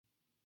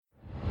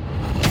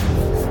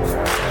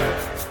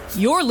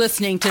You're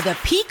listening to the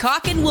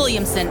Peacock and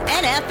Williamson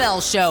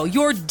NFL Show,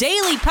 your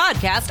daily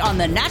podcast on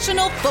the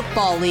National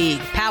Football League,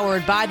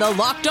 powered by the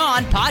Locked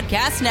On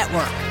Podcast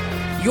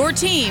Network. Your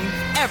team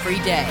every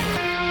day.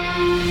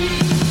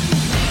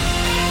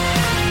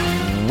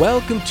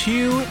 Welcome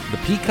to the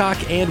Peacock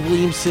and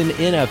Williamson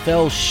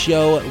NFL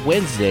Show,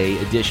 Wednesday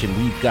edition.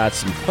 We've got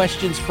some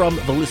questions from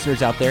the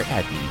listeners out there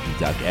at the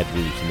Peacock at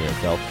Williamson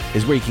NFL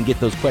is where you can get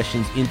those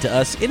questions into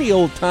us any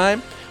old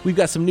time. We've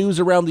got some news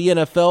around the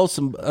NFL,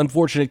 some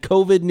unfortunate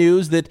COVID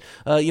news that,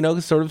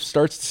 sort of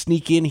starts to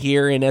sneak in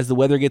here. And as the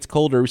weather gets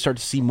colder, we start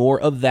to see more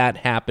of that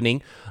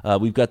happening.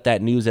 We've got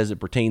that news as it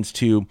pertains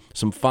to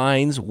some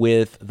fines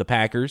with the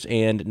Packers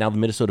and now the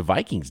Minnesota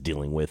Vikings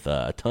dealing with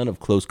a ton of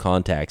close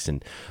contacts.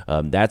 And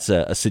that's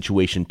a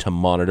situation to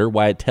monitor.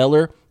 Wyatt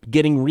Teller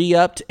getting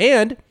re-upped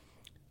and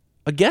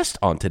a guest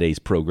on today's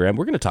program.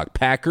 We're going to talk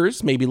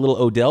Packers, maybe a little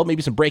Odell,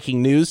 maybe some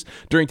breaking news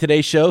during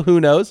today's show.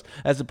 Who knows?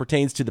 As it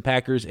pertains to the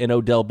Packers and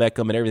Odell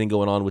Beckham and everything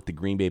going on with the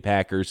Green Bay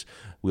Packers,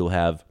 we'll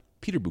have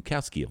Peter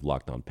Bukowski of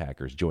Locked On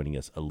Packers joining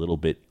us a little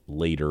bit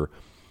later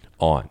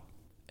on.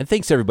 And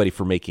thanks, everybody,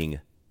 for making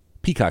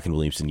Peacock and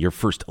Williamson your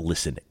first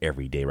listen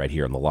every day right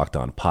here on the Locked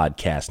On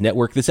Podcast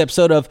Network. This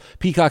episode of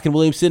Peacock and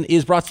Williamson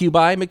is brought to you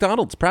by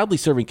McDonald's, proudly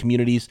serving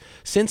communities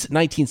since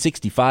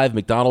 1965.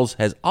 McDonald's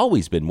has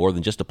always been more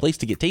than just a place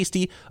to get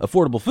tasty,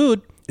 affordable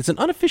food. It's an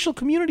unofficial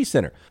community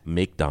center.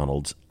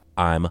 McDonald's,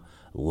 I'm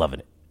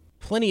loving it.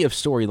 Plenty of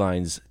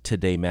storylines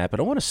today, Matt, but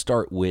I want to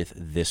start with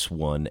this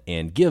one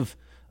and give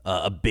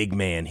a big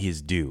man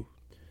his due.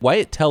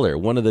 Wyatt Teller,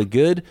 one of the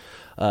good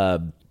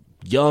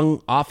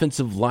young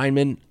offensive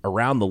lineman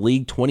around the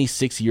league,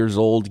 26 years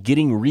old,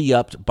 getting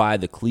re-upped by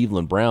the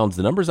Cleveland Browns.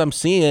 The numbers I'm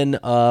seeing,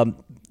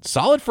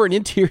 solid for an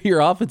interior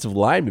offensive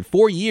lineman.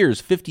 4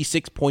 years,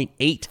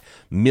 $56.8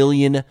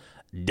 million.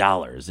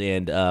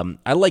 And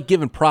I like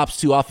giving props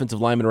to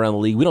offensive linemen around the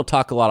league. We don't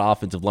talk a lot of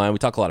offensive line. We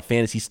talk a lot of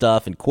fantasy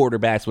stuff and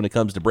quarterbacks when it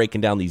comes to breaking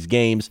down these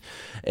games.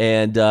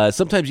 And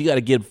sometimes you got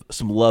to give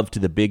some love to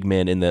the big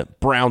men, and the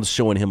Browns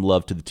showing him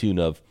love to the tune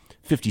of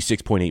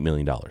 $56.8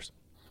 million.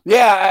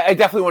 Yeah, I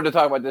definitely wanted to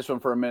talk about this one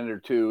for a minute or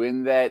two,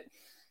 in that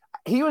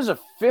he was a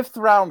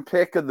fifth-round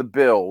pick of the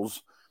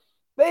Bills.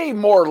 They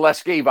more or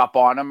less gave up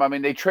on him. I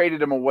mean, they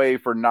traded him away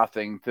for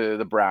nothing to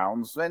the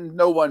Browns, and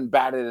no one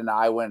batted an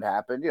eye when it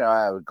happened. You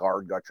know, a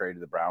guard got traded to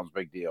the Browns,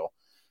 big deal.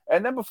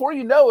 And then before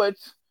you know it,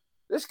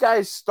 this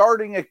guy's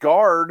starting at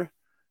guard,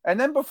 and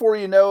then before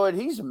you know it,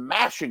 he's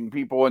mashing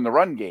people in the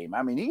run game.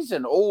 I mean, he's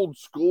an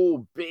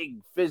old-school, big,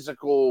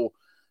 physical,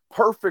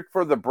 perfect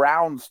for the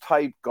Browns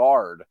type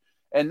guard.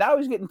 And now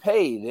he's getting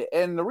paid.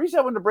 And the reason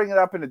I wanted to bring it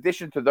up in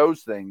addition to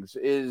those things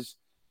is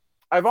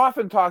I've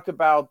often talked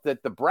about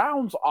that the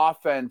Browns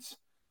offense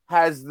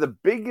has the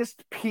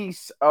biggest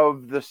piece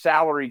of the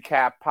salary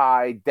cap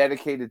pie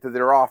dedicated to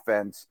their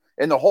offense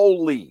in the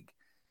whole league.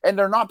 And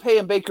they're not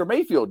paying Baker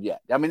Mayfield yet.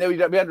 I mean, it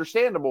would be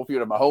understandable if you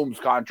had a Mahomes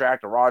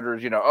contract or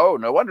Rodgers,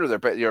 no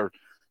wonder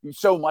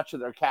so much of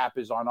their cap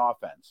is on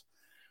offense.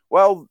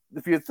 Well,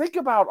 if you think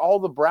about all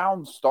the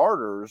Browns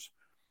starters,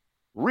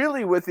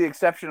 really, with the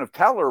exception of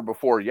Teller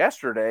before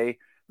yesterday,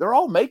 they're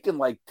all making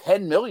like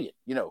 $10 million.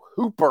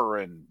 Hooper,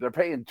 and they're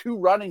paying 2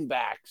 running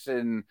backs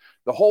and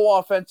the whole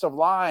offensive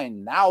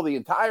line, now the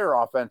entire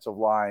offensive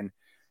line.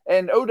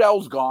 And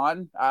Odell's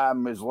gone.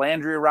 Is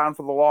Landry around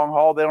for the long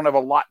haul? They don't have a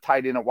lot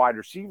tied in at wide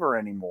receiver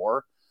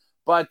anymore.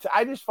 But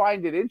I just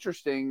find it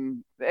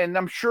interesting, and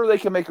I'm sure they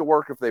can make it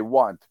work if they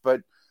want. But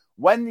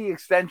when the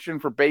extension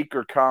for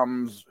Baker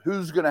comes,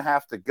 who's going to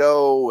have to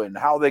go and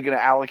how they're going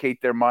to allocate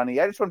their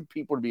money. I just want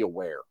people to be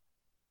aware.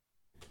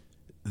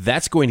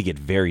 That's going to get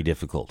very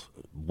difficult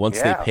once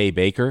they pay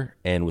Baker,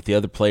 and with the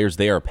other players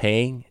they are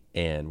paying,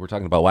 and we're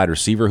talking about wide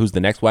receiver. Who's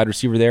the next wide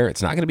receiver there?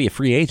 It's not going to be a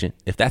free agent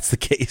if that's the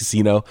case,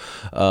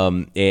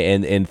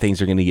 and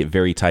things are going to get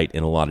very tight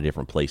in a lot of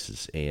different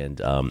places. And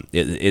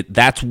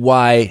that's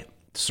why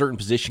certain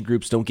position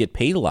groups don't get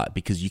paid a lot,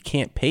 because you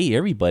can't pay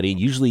everybody. And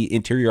usually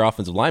interior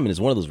offensive lineman is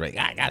one of those, right?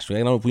 Gosh, I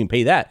don't know if we can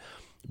pay that.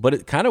 But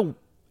it kind of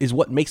is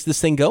what makes this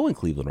thing go in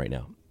Cleveland right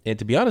now. And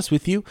to be honest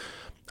with you,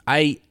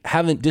 I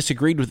haven't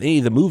disagreed with any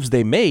of the moves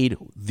they made.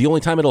 The only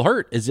time it'll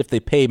hurt is if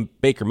they pay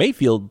Baker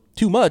Mayfield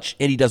too much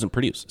and he doesn't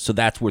produce. So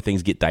that's where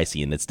things get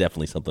dicey, and it's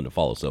definitely something to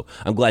follow. So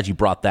I'm glad you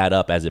brought that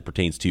up as it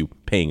pertains to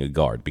paying a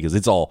guard, because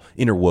it's all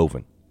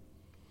interwoven.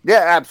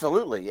 Yeah,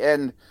 absolutely.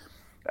 And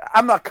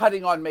I'm not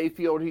cutting on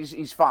Mayfield.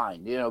 He's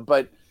fine,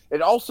 but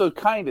it also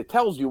kind of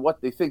tells you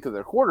what they think of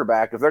their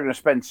quarterback if they're going to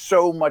spend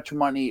so much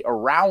money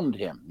around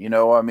him.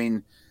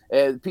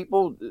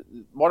 People,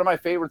 one of my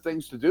favorite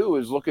things to do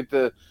is look at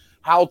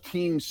how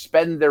teams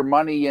spend their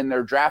money and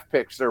their draft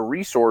picks, their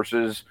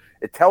resources.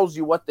 It tells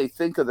you what they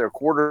think of their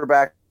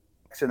quarterbacks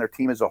and their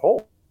team as a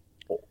whole.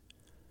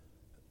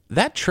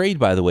 That trade,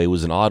 by the way,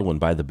 was an odd one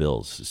by the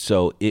Bills.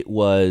 So he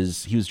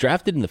was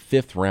drafted in the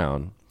 5th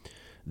round.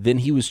 Then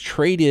he was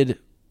traded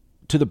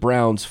to the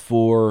Browns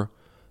for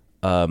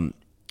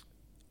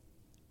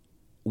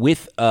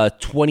with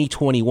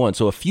 2021.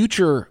 So a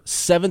future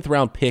 7th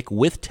round pick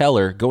with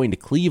Teller going to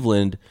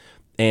Cleveland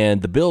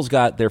and the Bills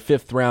got their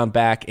 5th round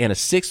back and a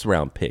 6th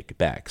round pick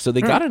back. So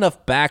they got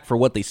enough back for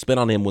what they spent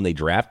on him when they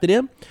drafted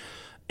him.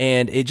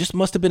 And it just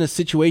must have been a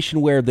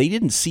situation where they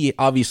didn't see,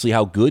 obviously,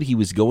 how good he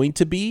was going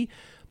to be,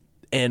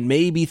 and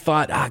maybe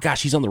thought,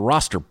 gosh, he's on the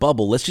roster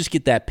bubble. Let's just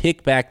get that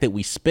pick back that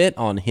we spent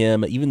on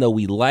him. Even though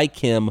we like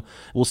him,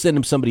 we'll send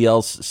him somewhere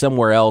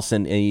else,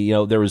 and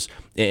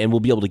we'll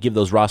be able to give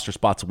those roster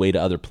spots away to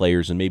other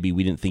players. And maybe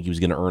we didn't think he was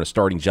going to earn a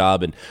starting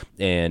job,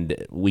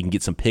 and we can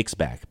get some picks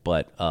back.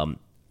 But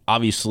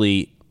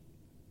obviously,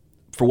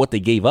 for what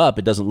they gave up,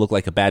 it doesn't look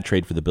like a bad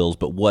trade for the Bills.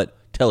 But what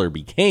Teller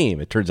became,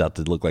 it turns out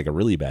to look like a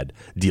really bad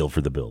deal for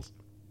the Bills.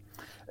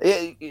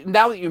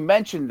 Now that you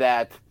mentioned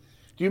that,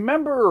 do you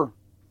remember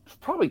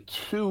probably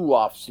 2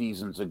 off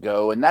seasons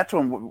ago, and that's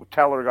when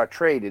Teller got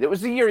traded? It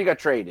was the year he got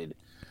traded.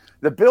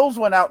 The Bills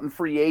went out in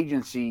free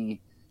agency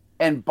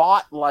and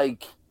bought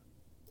like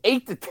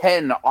 8 to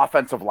 10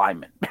 offensive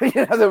linemen.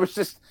 There was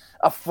just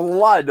a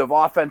flood of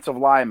offensive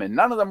linemen.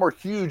 None of them were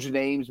huge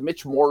names.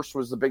 Mitch Morse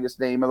was the biggest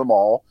name of them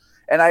all.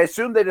 And I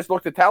assumed they just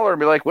looked at Teller and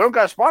be like, we don't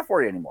got a spot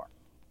for you anymore.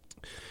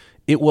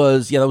 It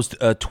was, that was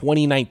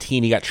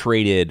 2019. He got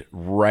traded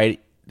right,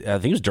 I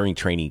think it was during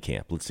training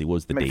camp. Let's see, what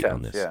was the date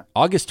on this? Yeah.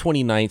 August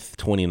 29th,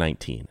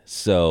 2019.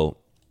 So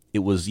it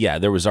was,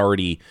 there was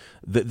already,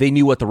 they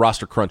knew what the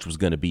roster crunch was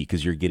going to be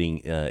because you're getting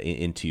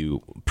into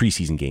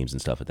preseason games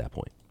and stuff at that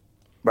point.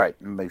 Right.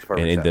 It makes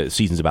perfect sense. And the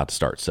season's about to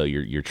start. So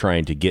you're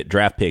trying to get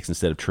draft picks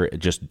instead of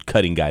just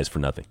cutting guys for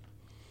nothing.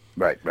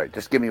 Right.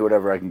 Just give me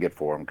whatever I can get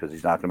for him because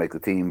he's not going to make the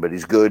team, but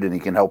he's good and he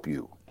can help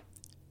you.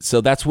 So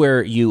that's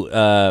where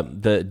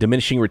the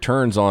diminishing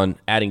returns on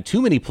adding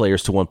too many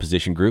players to one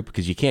position group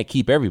because you can't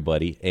keep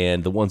everybody,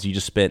 and the ones you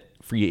just spent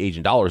free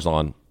agent dollars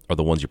on are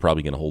the ones you're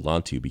probably going to hold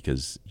on to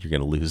because you're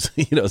going to lose,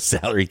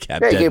 salary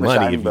cap dead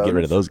money if you get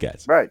rid of those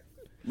guys. Right.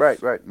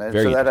 And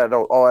so that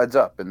all adds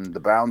up, and the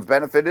Browns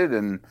benefited,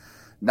 and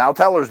now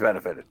Teller's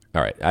benefited.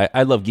 All right,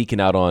 I love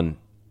geeking out on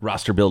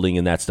roster building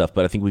and that stuff,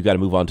 but I think we've got to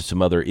move on to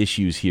some other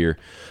issues here,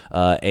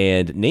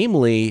 and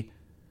namely,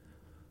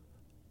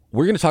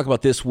 we're going to talk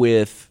about this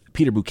with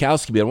Peter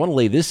Bukowski, but I want to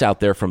lay this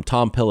out there from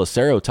Tom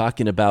Pelissero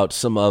talking about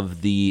some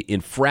of the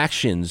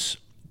infractions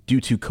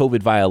due to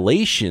COVID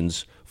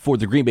violations for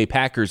the Green Bay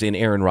Packers and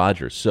Aaron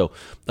Rodgers. So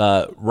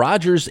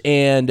Rodgers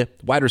and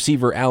wide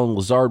receiver Allen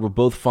Lazard were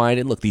both fined.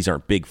 And look, these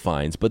aren't big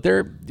fines, but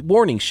they're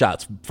warning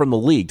shots from the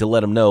league to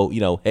let them know,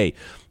 hey,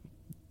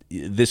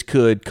 this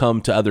could come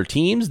to other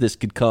teams. This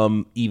could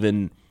come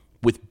even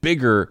with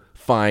bigger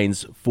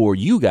fines for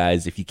you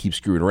guys if you keep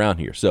screwing around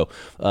here. So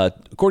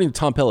according to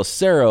Tom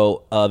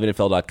Pelissero of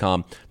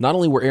NFL.com, not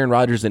only were Aaron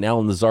Rodgers and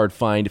Allen Lazard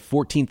fined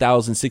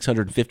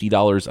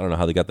 $14,650, I don't know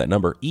how they got that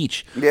number,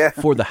 each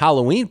for the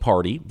Halloween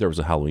party. There was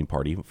a Halloween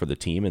party for the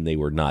team, and they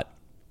were not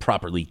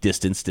properly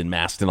distanced and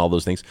masked and all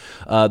those things.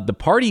 The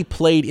party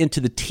played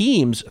into the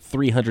team's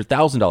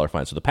 $300,000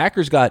 fine. So the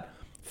Packers got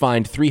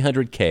fined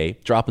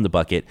 $300K, drop in the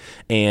bucket,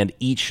 and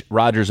each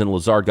Rodgers and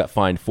Lazard got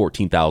fined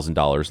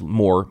 $14,000,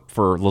 more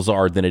for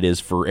Lazard than it is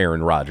for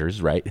Aaron Rodgers,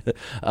 right?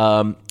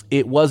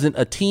 It wasn't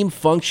a team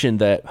function,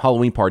 that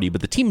Halloween party,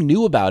 but the team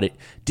knew about it,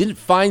 didn't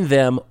fine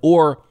them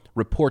or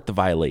report the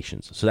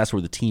violations. So that's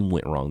where the team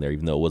went wrong there,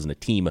 even though it wasn't a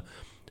team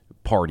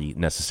party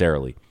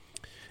necessarily.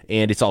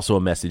 And it's also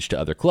a message to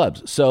other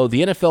clubs. So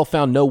the NFL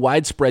found no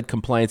widespread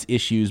compliance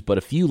issues, but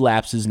a few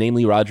lapses,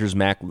 namely Rodgers'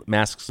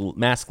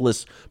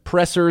 maskless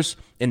pressers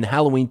and the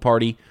Halloween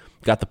party,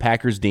 got the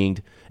Packers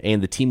dinged,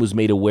 and the team was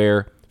made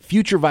aware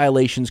future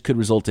violations could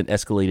result in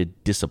escalated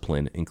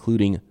discipline,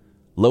 including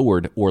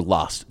lowered or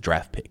lost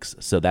draft picks.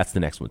 So that's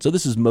the next one. So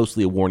this is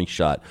mostly a warning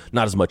shot,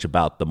 not as much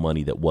about the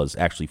money that was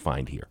actually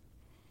fined here.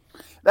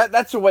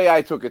 That's the way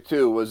I took it,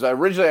 too, was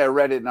originally I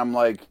read it, and I'm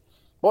like,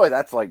 boy,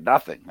 that's like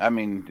nothing. I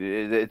mean,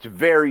 it's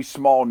very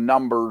small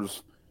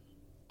numbers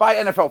by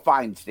NFL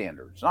fine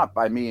standards, not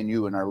by me and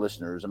you and our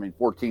listeners. I mean,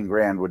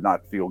 $14,000 would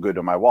not feel good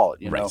in my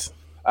wallet, you know.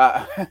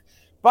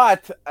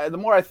 But the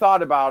more I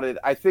thought about it,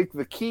 I think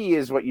the key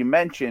is what you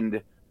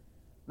mentioned.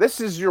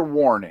 This is your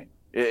warning.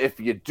 If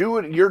you do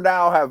it, you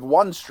now have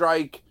one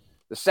strike.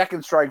 The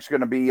second strike's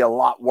going to be a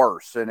lot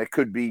worse, and it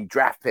could be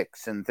draft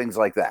picks and things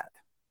like that.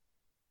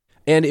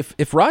 And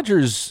if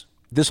Rodgers,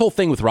 this whole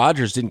thing with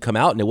Rodgers didn't come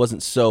out and it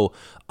wasn't so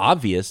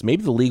obvious,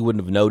 maybe the league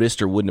wouldn't have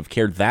noticed or wouldn't have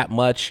cared that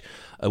much,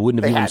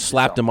 wouldn't have even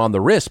slapped him on the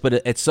wrist. But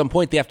at some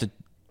point, they have to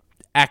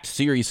act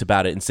serious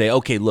about it and say,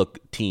 okay, look,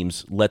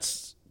 teams,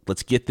 let's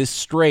get this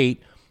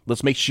straight.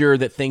 Let's make sure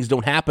that things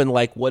don't happen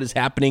like what is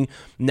happening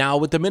now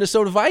with the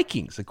Minnesota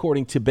Vikings.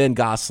 According to Ben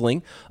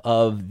Gosling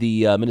of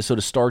the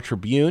Minnesota Star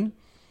Tribune,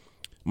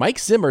 Mike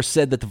Zimmer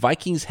said that the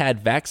Vikings had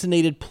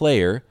vaccinated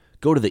player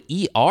go to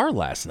the ER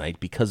last night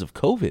because of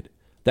COVID.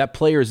 That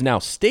player is now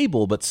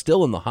stable but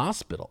still in the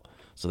hospital.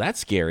 So that's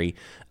scary.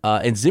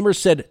 And Zimmer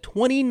said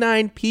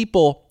 29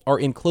 people are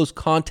in close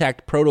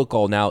contact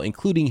protocol now,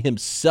 including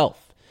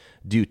himself,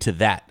 due to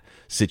that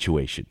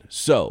situation.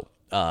 So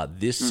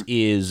this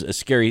is a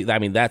scary. I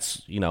mean,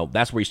 that's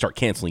where you start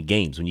canceling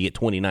games when you get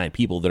 29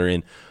 people that are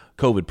in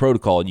COVID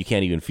protocol and you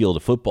can't even field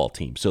a football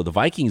team. So the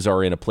Vikings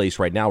are in a place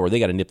right now where they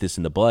got to nip this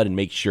in the bud and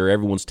make sure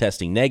everyone's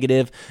testing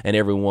negative and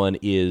everyone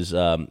is,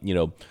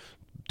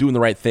 doing the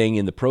right thing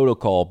in the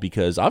protocol,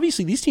 because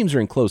obviously these teams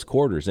are in close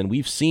quarters, and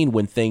we've seen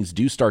when things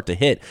do start to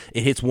hit,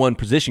 it hits one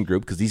position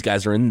group because these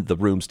guys are in the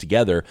rooms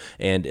together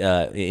and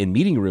in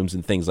meeting rooms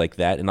and things like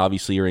that, and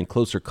obviously you're in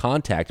closer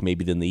contact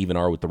maybe than they even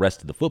are with the rest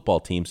of the football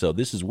team. So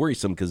this is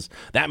worrisome because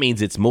that means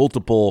it's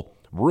multiple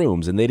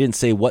rooms, and they didn't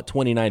say what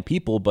 29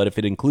 people, but if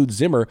it includes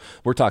Zimmer,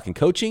 we're talking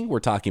coaching, we're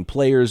talking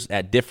players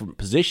at different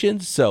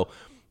positions. So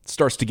it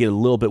starts to get a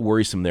little bit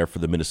worrisome there for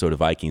the Minnesota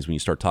Vikings when you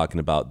start talking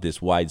about this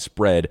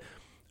widespread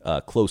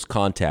close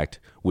contact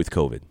with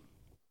COVID.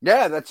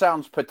 Yeah, that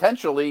sounds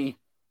potentially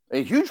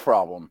a huge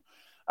problem.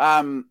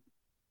 I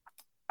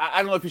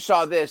don't know if you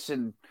saw this,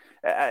 and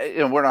we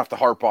don't have to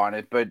harp on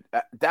it, but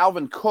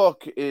Dalvin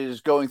Cook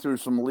is going through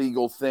some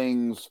legal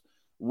things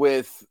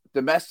with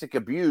domestic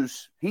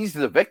abuse. He's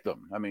the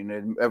victim. I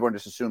mean, everyone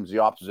just assumes the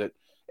opposite.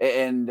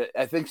 And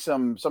I think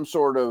some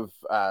sort of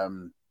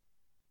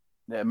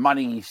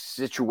money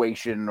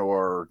situation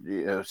or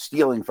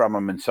stealing from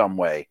him in some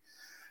way.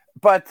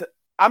 But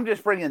I'm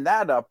just bringing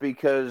that up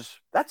because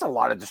that's a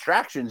lot of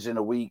distractions in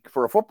a week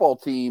for a football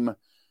team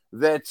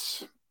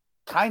that's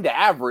kind of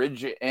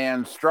average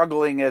and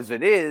struggling as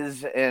it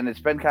is, and it's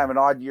been kind of an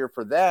odd year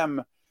for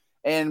them.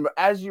 And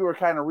as you were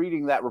kind of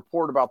reading that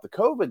report about the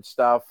COVID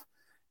stuff,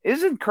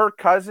 isn't Kirk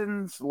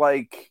Cousins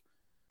like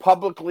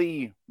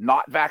publicly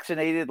not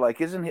vaccinated? Like,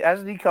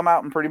 hasn't he come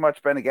out and pretty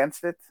much been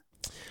against it?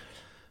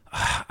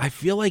 I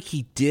feel like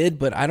he did,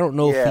 but I don't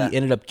know if he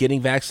ended up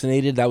getting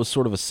vaccinated. That was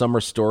sort of a summer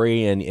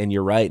story, and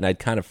you're right, and I'd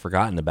kind of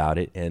forgotten about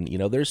it. And,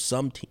 there's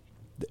some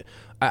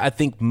I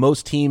think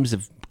most teams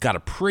have got a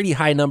pretty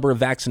high number of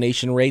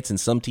vaccination rates, and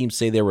some teams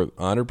say they were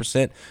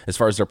 100% as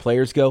far as their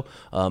players go.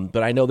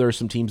 But I know there are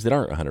some teams that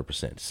aren't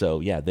 100%. So,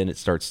 yeah, then it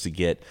starts to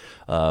get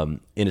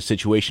in a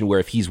situation where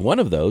if he's one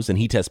of those and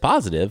he tests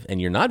positive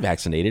and you're not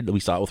vaccinated, we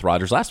saw it with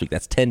Rodgers last week,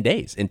 that's 10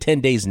 days. And 10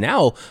 days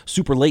now,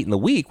 super late in the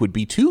week, would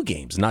be 2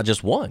 games, not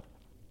just 1.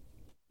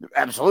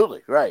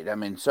 Absolutely, right. I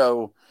mean,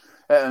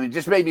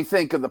 just made me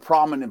think of the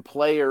prominent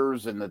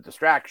players and the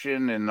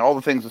distraction and all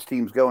the things this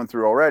team's going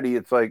through already.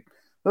 It's like,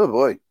 oh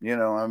boy,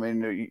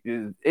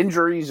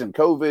 injuries and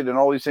COVID and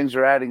all these things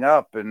are adding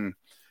up, and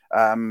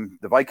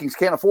the Vikings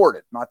can't afford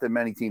it. Not that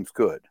many teams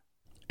could.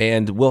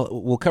 And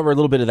we'll cover a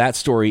little bit of that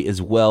story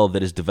as well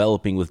that is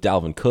developing with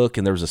Dalvin Cook.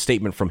 And there was a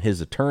statement from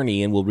his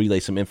attorney, and we'll relay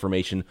some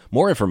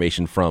more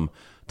information from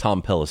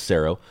Tom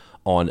Pelissero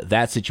on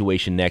that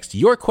situation next.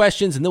 Your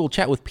questions, and then we'll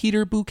chat with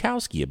Peter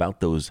Bukowski about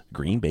those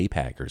Green Bay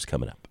Packers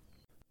coming up.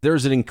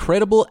 There's an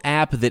incredible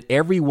app that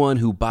everyone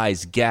who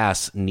buys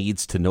gas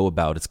needs to know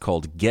about. It's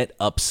called Get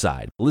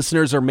Upside.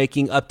 Listeners are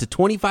making up to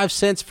 25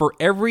 cents for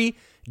every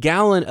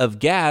gallon of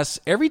gas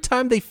every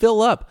time they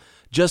fill up.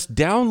 Just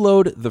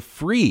download the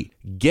free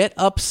Get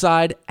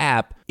Upside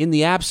app in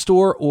the App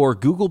Store or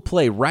Google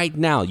Play right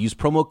now. Use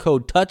promo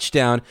code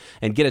Touchdown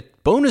and get a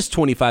bonus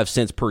 25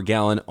 cents per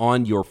gallon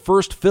on your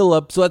first fill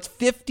up. So that's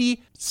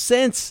 50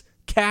 cents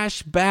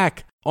cash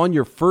back on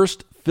your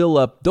first fill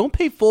up. Don't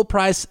pay full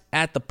price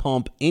at the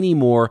pump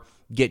anymore.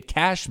 Get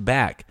cash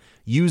back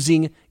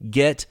using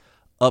Get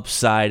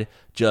Upside.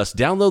 Just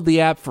download the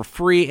app for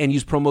free and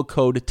use promo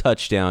code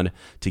Touchdown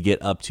to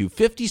get up to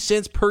 50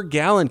 cents per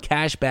gallon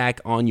cash back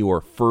on your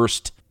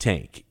first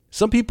tank.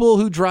 Some people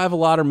who drive a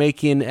lot are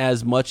making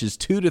as much as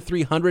 $200 to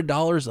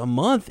 $300 a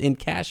month in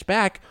cash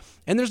back,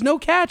 and there's no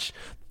catch.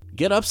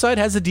 Get Upside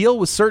has a deal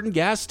with certain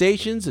gas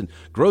stations and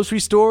grocery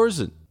stores,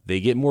 and they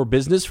get more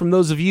business from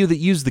those of you that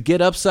use the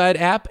Get Upside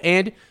app,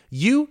 and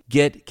you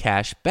get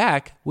cash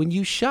back when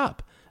you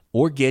shop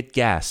or get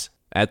gas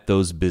at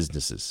those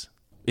businesses.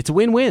 It's a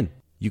win-win.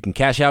 You can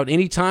cash out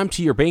anytime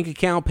to your bank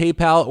account,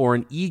 PayPal, or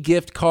an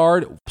e-gift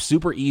card.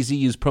 Super easy.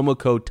 Use promo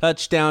code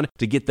Touchdown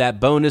to get that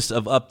bonus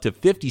of up to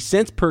 50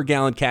 cents per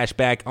gallon cash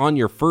back on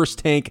your first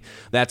tank.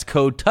 That's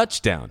code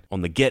Touchdown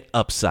on the Get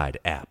Upside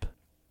app.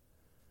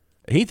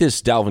 I hate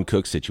this Dalvin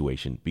Cook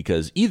situation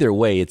because either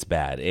way it's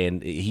bad,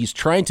 and he's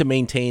trying to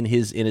maintain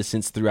his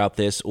innocence throughout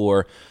this,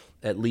 or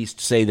at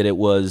least say that it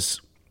was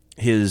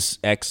his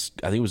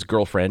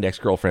ex-girlfriend,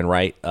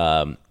 right?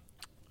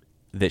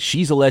 That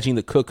she's alleging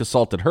that Cook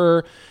assaulted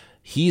her.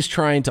 He's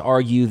trying to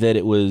argue that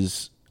it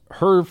was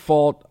her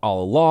fault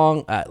all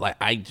along.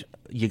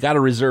 You got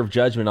to reserve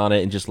judgment on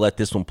it and just let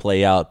this one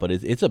play out. But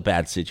it's a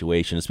bad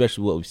situation,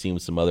 especially what we've seen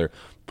with some other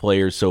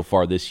players so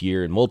far this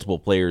year and multiple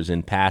players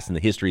in the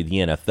history of the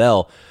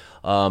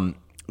NFL.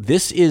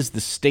 This is the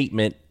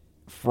statement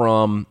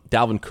from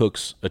Dalvin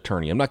Cook's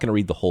attorney. I'm not going to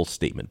read the whole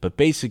statement, but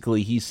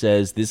basically he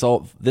says this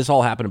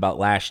all happened about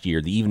last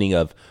year, the evening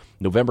of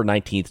November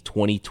 19th,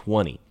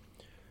 2020.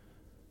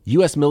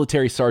 U.S.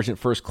 Military Sergeant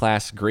First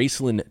Class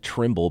Gracelyn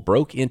Trimble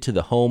broke into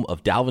the home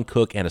of Dalvin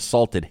Cook and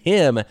assaulted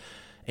him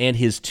and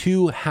his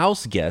 2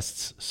 house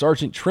guests.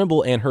 Sergeant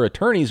Trimble and her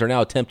attorneys are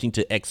now attempting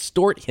to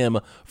extort him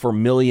for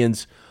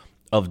millions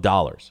of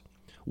dollars.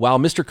 While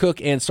Mr.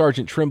 Cook and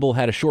Sergeant Trimble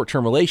had a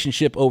short-term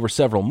relationship over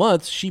several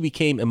months, she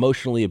became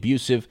emotionally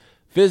abusive,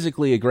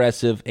 physically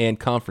aggressive and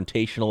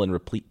confrontational and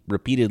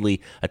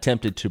repeatedly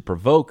attempted to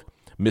provoke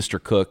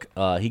Mr. Cook.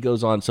 He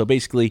goes on. So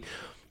basically,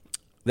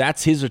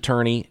 that's his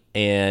attorney,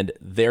 and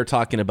they're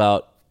talking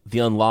about the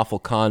unlawful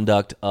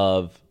conduct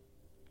of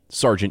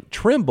Sergeant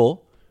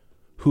Trimble,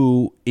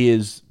 who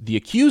is the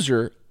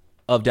accuser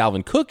of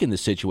Dalvin Cook in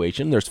this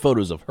situation. There's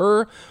photos of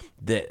her.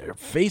 Her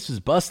face is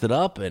busted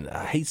up, and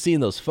I hate seeing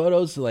those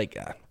photos. Like,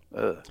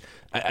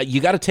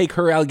 you got to take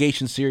her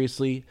allegations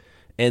seriously,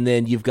 and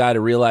then you've got to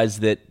realize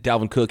that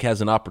Dalvin Cook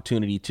has an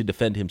opportunity to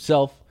defend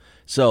himself.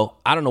 So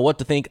I don't know what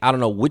to think. I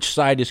don't know which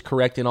side is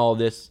correct in all of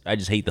this. I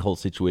just hate the whole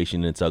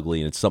situation, and it's ugly,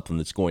 and it's something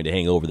that's going to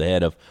hang over the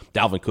head of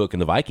Dalvin Cook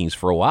and the Vikings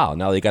for a while.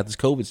 Now they got this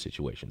COVID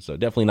situation, so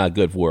definitely not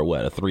good for,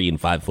 a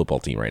 3-5 football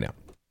team right now.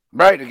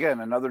 Right,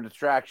 again, another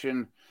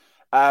distraction.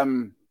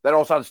 That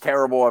all sounds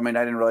terrible. I mean,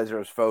 I didn't realize there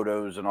was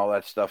photos and all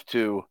that stuff,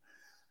 too.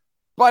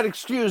 But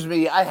excuse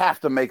me, I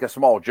have to make a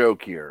small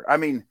joke here. I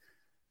mean,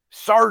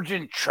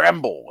 Sergeant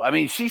Trimble. I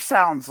mean, she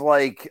sounds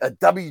like a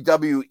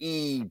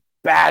WWE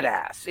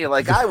badass.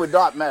 Like, I would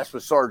not mess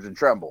with Sergeant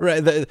Trimble.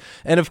 Right.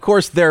 And of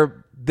course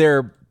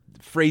they're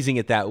phrasing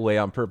it that way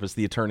on purpose,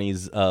 the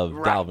attorneys of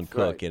Dalvin Cook,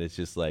 right. And it's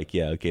just like,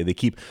 yeah, okay.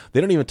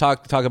 They don't even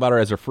talk about her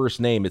as her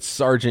first name. It's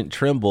Sergeant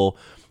Trimble,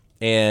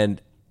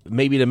 and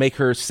maybe to make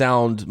her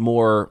sound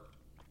more,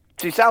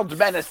 she sounds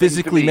menacing,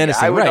 physically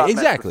menacing. Right,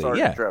 exactly.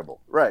 Yeah. Trimble.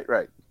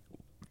 Right.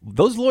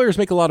 Those lawyers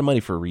make a lot of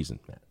money for a reason,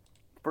 man.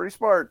 Pretty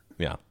smart.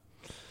 Yeah.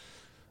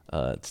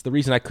 It's the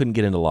reason I couldn't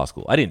get into law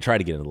school. I didn't try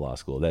to get into law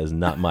school. That is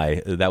not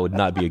that would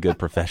not be a good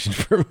profession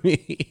for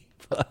me.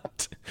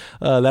 But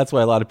that's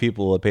why a lot of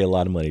people pay a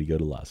lot of money to go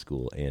to law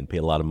school and pay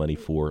a lot of money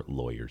for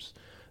lawyers.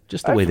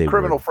 Just the way they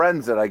criminal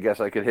friends that I guess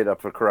I could hit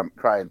up for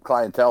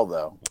clientele,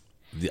 though.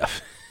 Yeah.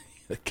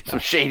 Some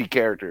shady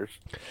characters.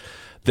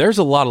 There's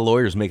a lot of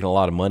lawyers making a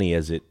lot of money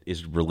as it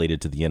is related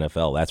to the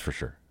NFL. That's for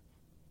sure.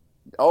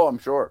 Oh, I'm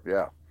sure.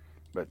 Yeah.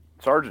 But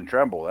Sergeant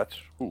Trimble, that's...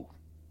 Ooh.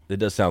 It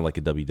does sound like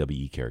a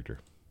WWE character.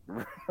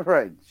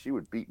 Right. She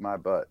would beat my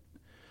butt.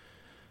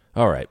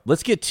 All right.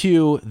 Let's get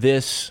to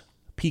this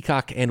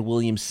Peacock and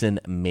Williamson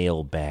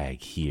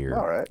mailbag here.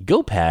 All right.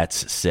 Go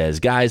Pats says,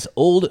 guys,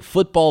 old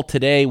football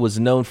today was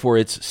known for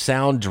its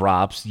sound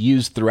drops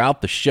used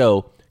throughout the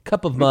show,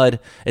 Cup of Mud,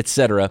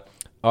 etc.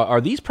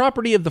 Are these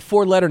property of the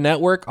 4-letter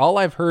network? All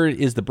I've heard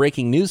is the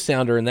breaking news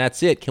sounder, and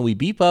that's it. Can we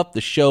beef up the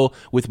show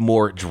with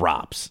more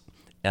drops?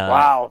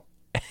 Wow.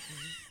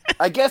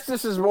 I guess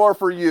this is more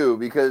for you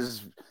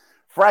because...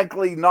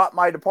 Frankly, not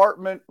my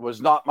department,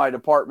 was not my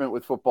department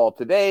with football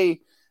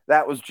today.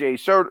 That was Jay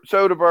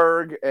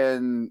Soderberg,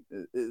 and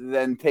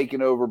then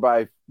taken over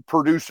by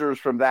producers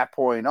from that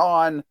point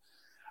on.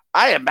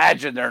 I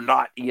imagine they're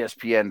not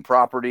ESPN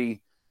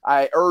property.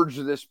 I urge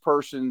this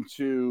person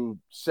to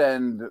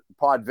send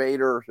Pod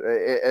Vader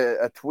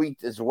a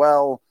tweet as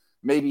well.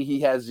 Maybe he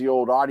has the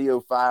old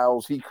audio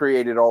files. He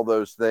created all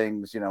those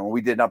things. You know, when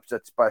we did an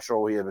upset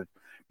special, we have a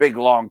big,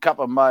 long Cup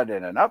of Mud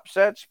and an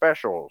upset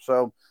special.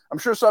 So I'm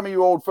sure some of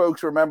you old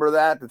folks remember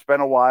that. It's been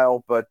a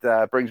while, but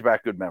it brings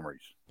back good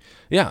memories.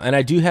 Yeah, and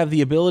I do have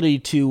the ability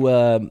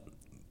to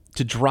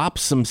drop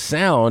some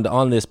sound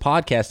on this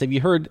podcast. Have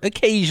you heard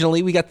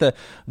occasionally? We got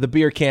the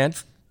beer can.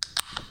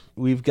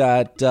 We've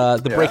got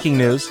the breaking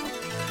news.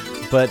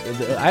 But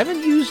I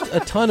haven't used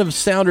a ton of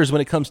sounders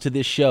when it comes to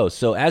this show.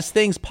 So as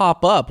things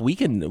pop up, we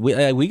got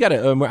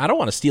to. I don't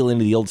want to steal any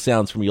of the old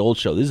sounds from the old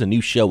show. This is a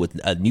new show with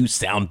a new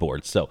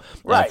soundboard. So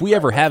if we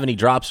ever have any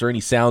drops or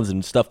any sounds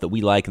and stuff that we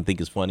like and think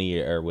is funny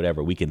or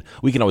whatever, we can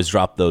always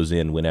drop those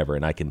in whenever,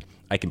 and I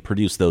can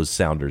produce those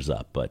sounders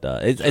up. But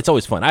it's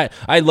always fun.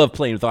 I love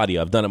playing with audio.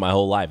 I've done it my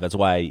whole life. That's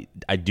why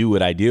I do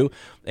what I do,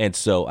 and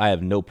so I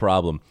have no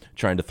problem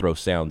trying to throw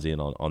sounds in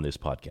on this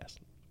podcast.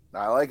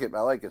 I like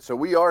it. So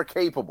we are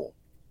capable.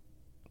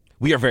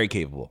 We are very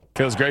capable.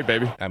 Feels great,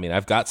 baby. I mean,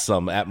 I've got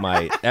some at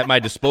my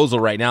disposal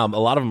right now. A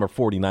lot of them are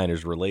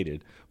 49ers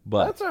related,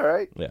 but that's all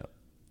right. Yeah.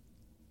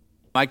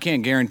 I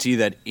can't guarantee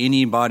that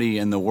anybody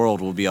in the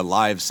world will be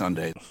alive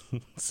Sunday.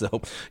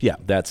 So, yeah,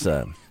 that's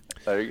there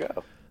you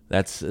go.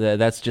 That's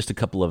just a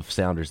couple of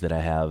sounders that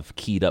I have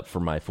keyed up for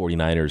my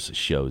 49ers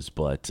shows.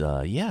 But,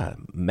 yeah,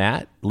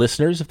 Matt,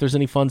 listeners, if there's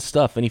any fun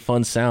stuff, any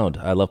fun sound,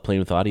 I love playing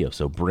with audio,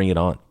 so bring it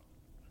on.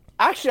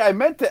 Actually, I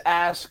meant to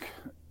ask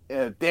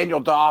Daniel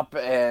Dopp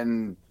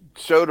and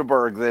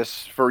Soderberg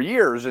this for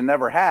years and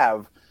never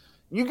have.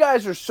 You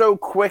guys are so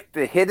quick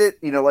to hit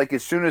it, like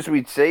as soon as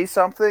we'd say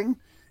something.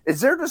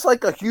 Is there just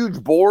like a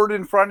huge board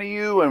in front of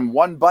you and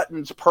one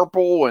button's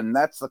purple and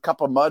that's the Cup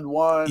of Mud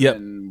one? Yep.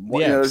 And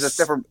there's just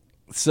different.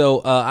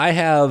 So I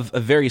have a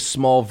very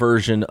small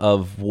version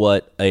of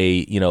what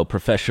a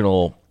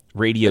professional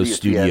radio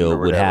studio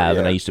would have,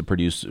 and I used to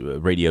produce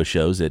radio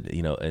shows at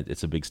at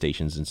some big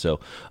stations, and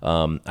so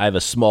I have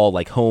a small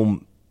like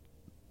home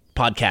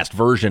podcast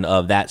version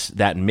of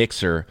that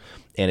mixer,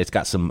 and it's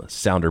got some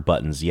sounder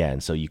buttons,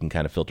 and so you can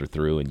kind of filter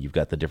through, and you've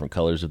got the different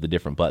colors of the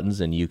different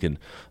buttons, and you can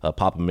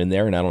pop them in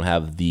there. And I don't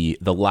have the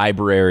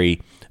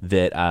library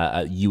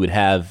that you would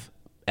have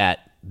at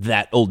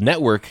that old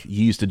network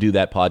you used to do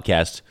that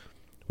podcast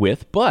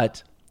with,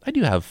 but I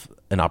do have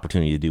an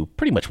opportunity to do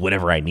pretty much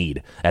whatever I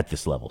need at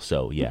this level.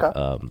 So yeah,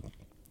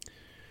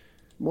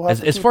 Okay.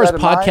 as far as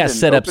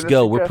podcast setups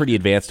go, we're pretty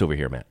advanced over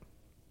here, Matt.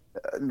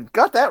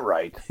 Got that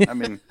right. I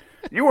mean,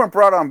 you weren't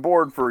brought on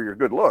board for your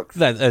good looks.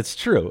 That's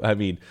true. I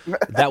mean,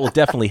 that will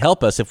definitely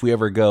help us if we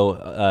ever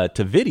go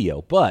to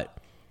video. But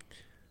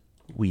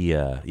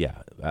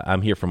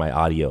I'm here for my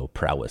audio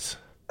prowess.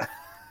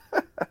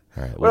 All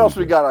right, what else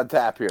we got on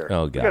tap here?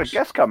 Oh, gosh. We got a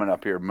guest coming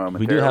up here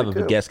momentarily. We do have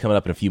a guest coming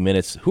up in a few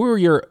minutes. Who are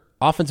your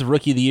offensive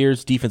rookie of the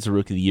years, defensive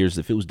rookie of the years,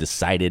 if it was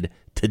decided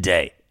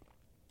today?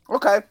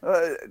 Okay.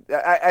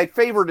 I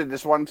favorited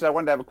this one because I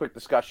wanted to have a quick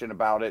discussion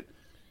about it.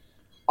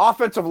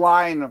 Offensive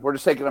line, we're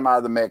just taking them out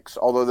of the mix,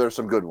 although there's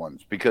some good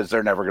ones because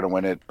they're never going to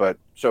win it, but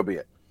so be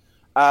it.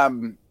 I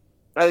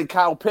think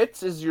Kyle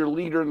Pitts is your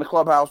leader in the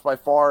clubhouse by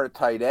far at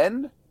tight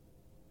end.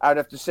 I'd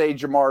have to say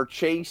Jamar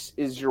Chase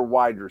is your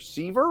wide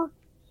receiver.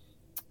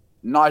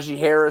 Najee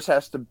Harris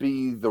has to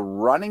be the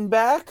running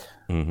back.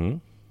 Mm-hmm.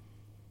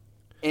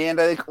 And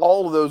I think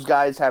all of those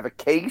guys have a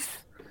case.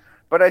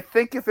 But I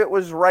think if it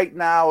was right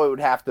now, it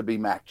would have to be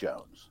Mac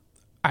Jones.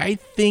 I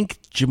think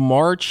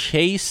Jamar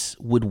Chase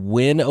would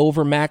win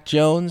over Mac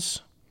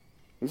Jones.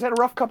 He's had a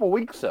rough couple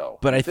weeks, though.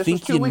 But I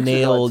think you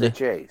nailed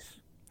Chase.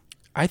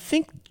 I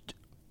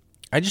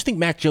just think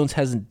Mac Jones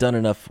hasn't done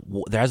enough.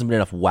 There hasn't been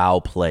enough wow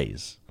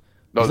plays.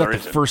 No, it's not the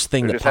first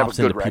thing that pops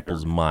into record.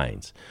 people's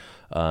minds.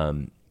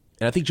 And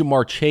I think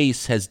Jamar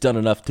Chase has done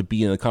enough to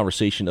be in the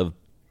conversation of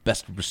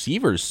best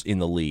receivers in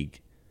the league.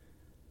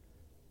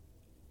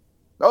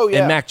 Oh, yeah.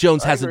 And Mac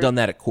Jones hasn't done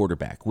that at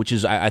quarterback, which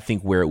is, I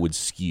think, where it would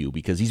skew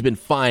because he's been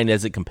fine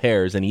as it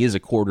compares, and he is a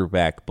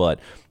quarterback, but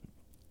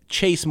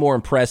Chase more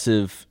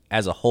impressive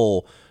as a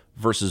whole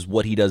versus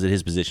what he does at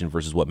his position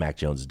versus what Mac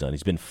Jones has done.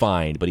 He's been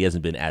fine, but he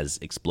hasn't been as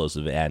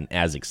explosive and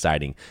as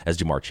exciting as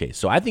Jamar Chase.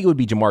 So I think it would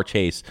be Jamar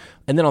Chase.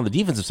 And then on the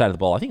defensive side of the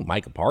ball, I think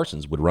Micah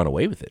Parsons would run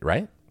away with it,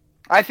 right?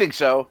 I think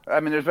so. I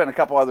mean, there's been a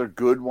couple other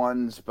good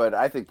ones, but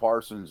I think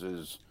Parsons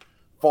is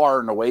far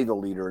and away the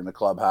leader in the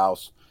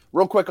clubhouse.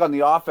 Real quick on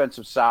the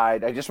offensive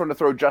side, I just want to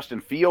throw Justin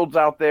Fields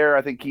out there.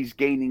 I think he's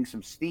gaining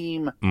some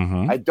steam.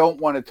 Mm-hmm. I don't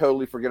want to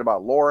totally forget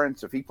about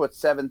Lawrence. If he puts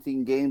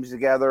 17 games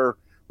together,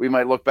 we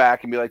might look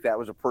back and be like, that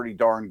was a pretty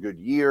darn good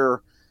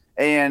year.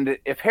 And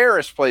if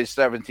Harris plays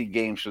 17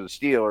 games for the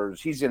Steelers,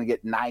 he's going to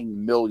get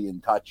 9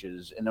 million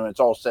touches. And when it's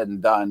all said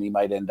and done, he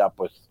might end up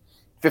with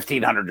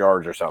 1,500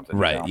 yards or something.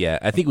 Right, you know? yeah.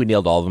 I think we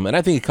nailed all of them. And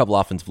I think a couple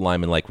offensive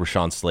linemen like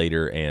Rashawn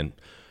Slater and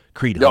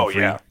Creed Humphrey.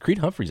 Oh, yeah. Creed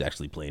Humphrey's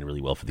actually playing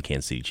really well for the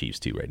Kansas City Chiefs,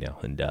 too, right now.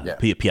 And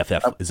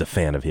PFF is a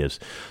fan of his.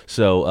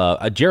 So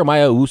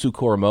Jeremiah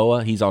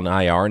Owusu-Koramoah, he's on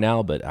IR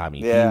now, but, I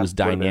mean, he was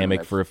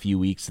dynamic for a few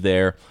weeks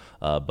there.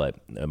 But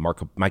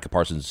Micah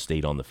Parsons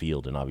stayed on the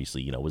field and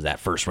obviously, was that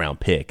first-round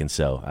pick. And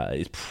so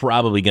it's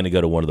probably going to go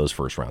to one of those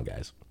first-round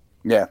guys.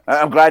 Yeah,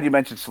 I'm glad you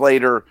mentioned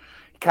Slater.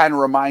 He kind of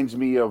reminds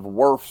me of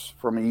Wirfs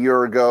from a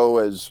year ago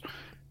as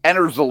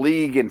enters the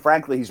league, and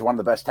frankly, he's one of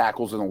the best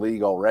tackles in the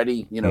league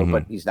already,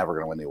 but he's never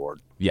going to win the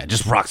award. Yeah,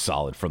 just rock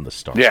solid from the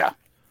start. Yeah.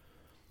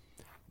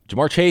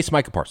 Jamar Chase,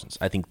 Micah Parsons.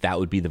 I think that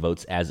would be the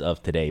votes as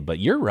of today. But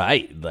you're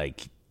right.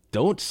 Like,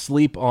 don't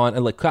sleep on –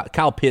 and like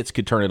Kyle Pitts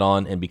could turn it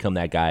on and become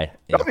that guy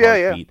in a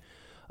heartbeat.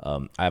 Yeah.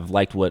 I've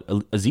liked what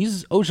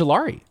Azeez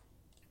Ojulari.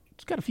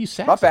 He's got a few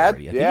sacks not bad.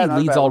 already. I think he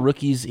leads all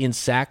rookies in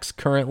sacks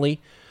currently.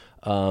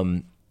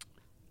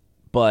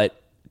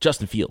 But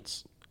Justin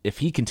Fields – if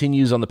he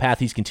continues on the path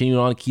he's continuing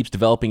on and keeps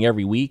developing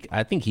every week,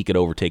 I think he could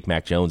overtake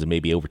Mac Jones and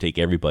maybe overtake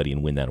everybody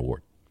and win that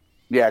award.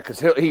 Yeah, because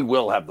he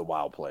will have the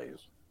wild plays.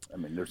 I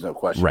mean, there's no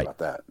question about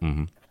that.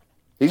 Mm-hmm.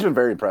 He's been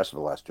very impressive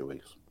the last 2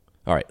 weeks.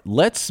 All right,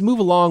 let's move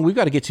along. We've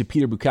got to get to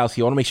Peter Bukowski.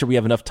 I want to make sure we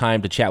have enough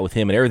time to chat with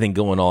him and everything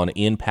going on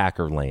in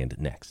Packerland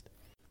next.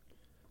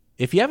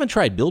 If you haven't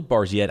tried Built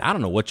Bars yet, I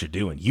don't know what you're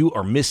doing. You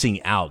are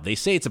missing out. They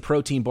say it's a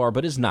protein bar,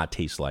 but it does not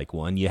taste like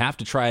one. You have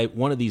to try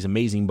one of these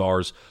amazing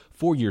bars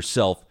for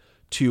yourself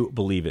to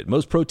believe it.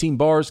 Most protein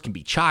bars can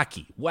be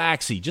chalky,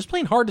 waxy, just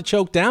plain hard to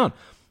choke down.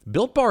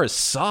 Built Bar is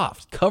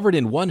soft, covered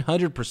in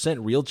 100%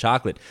 real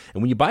chocolate,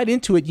 and when you bite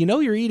into it, you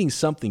know you're eating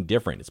something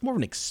different. It's more of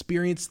an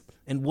experience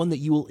and one that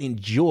you will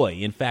enjoy.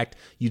 In fact,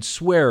 you'd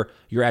swear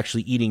you're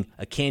actually eating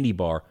a candy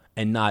bar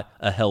and not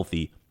a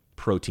healthy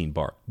protein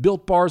bar.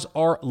 Built Bars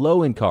are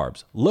low in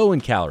carbs, low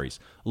in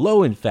calories,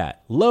 low in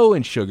fat, low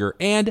in sugar,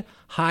 and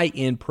high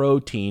in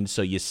protein,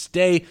 so you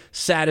stay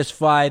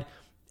satisfied,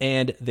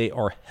 and they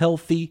are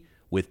healthy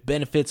with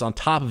benefits on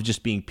top of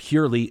just being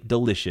purely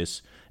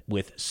delicious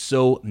with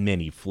so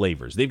many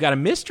flavors. They've got a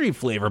mystery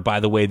flavor, by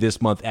the way,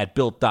 this month at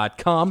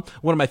Built.com.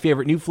 One of my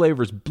favorite new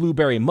flavors,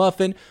 Blueberry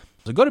Muffin.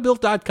 So go to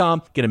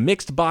Built.com, get a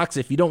mixed box.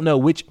 If you don't know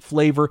which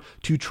flavor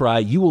to try,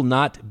 you will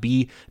not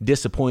be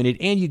disappointed.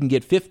 And you can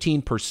get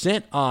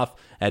 15% off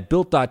at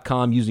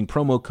Built.com using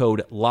promo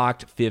code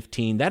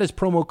LOCKED15. That is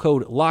promo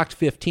code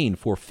LOCKED15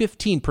 for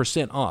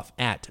 15% off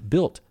at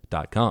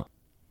Built.com.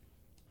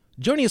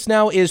 Joining us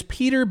now is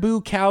Peter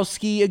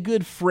Bukowski, a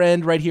good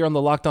friend right here on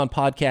the Locked On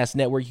Podcast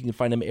Network. You can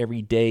find him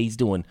every day. He's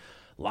doing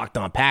Locked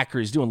On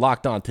Packers, doing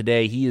Locked On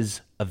Today. He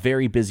is a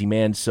very busy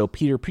man. So,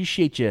 Peter,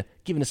 appreciate you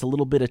giving us a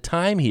little bit of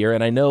time here.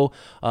 And I know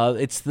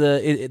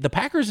the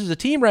Packers is a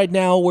team right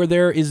now where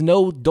there is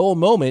no dull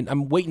moment.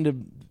 I'm waiting to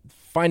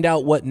find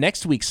out what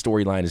next week's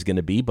storyline is going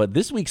to be. But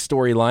this week's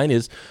storyline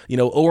is,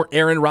 or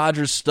Aaron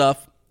Rodgers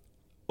stuff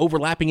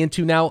overlapping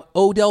into now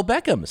Odell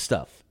Beckham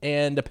stuff.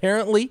 And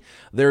apparently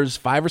there's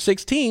 5 or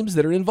 6 teams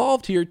that are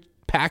involved here.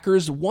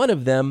 Packers, one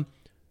of them.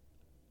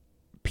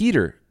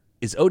 Peter,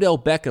 is Odell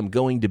Beckham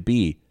going to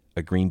be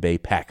a Green Bay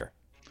Packer?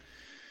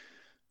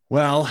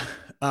 Well,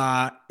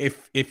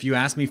 if you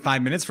ask me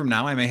 5 minutes from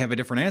now, I may have a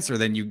different answer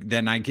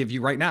than I give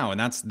you right now. And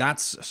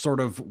that's sort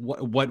of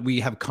what we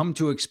have come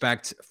to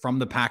expect from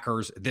the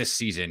Packers this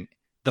season.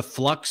 The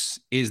flux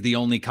is the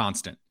only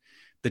constant.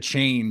 The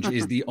change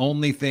is the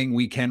only thing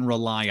we can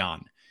rely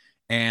on.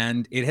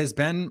 And it has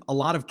been a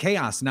lot of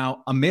chaos.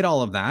 Now, amid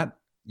all of that,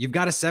 you've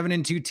got a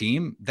 7-2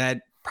 team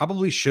that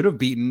probably should have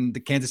beaten the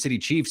Kansas City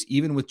Chiefs,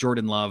 even with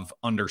Jordan Love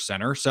under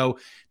center. So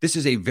this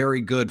is a very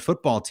good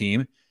football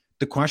team.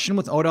 The question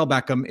with Odell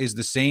Beckham is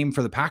the same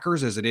for the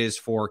Packers as it is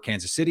for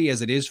Kansas City,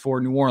 as it is for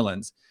New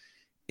Orleans.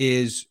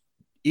 Is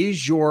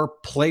your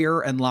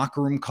player and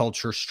locker room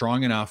culture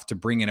strong enough to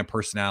bring in a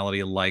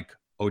personality like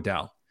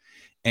Odell?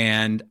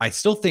 And I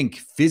still think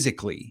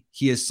physically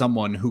he is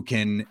someone who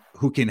can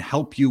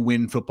help you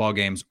win football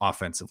games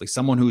offensively.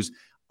 Someone who's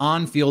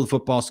on-field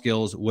football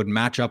skills would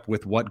match up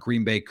with what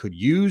Green Bay could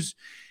use.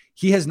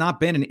 He has not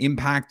been an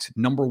impact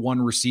number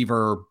 1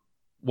 receiver,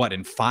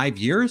 in 5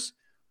 years?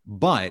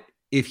 But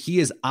if he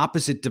is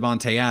opposite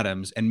Devontae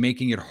Adams and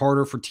making it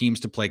harder for teams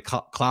to play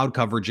cloud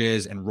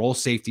coverages and roll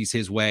safeties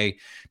his way,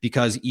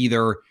 because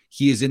either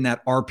he is in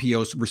that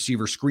RPO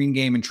receiver screen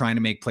game and trying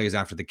to make plays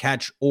after the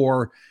catch,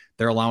 or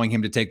they're allowing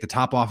him to take the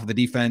top off of the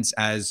defense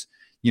as,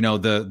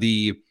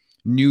 the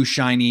new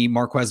shiny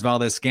Marquez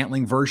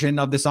Valdes-Scantling version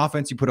of this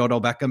offense. You put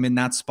Odell Beckham in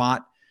that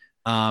spot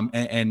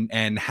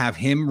and have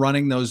him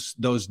running those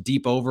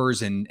deep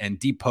overs and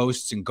deep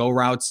posts and go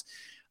routes.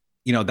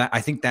 That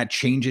I think that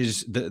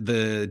changes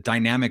the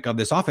dynamic of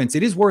this offense.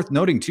 It is worth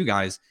noting too,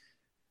 guys,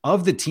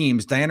 of the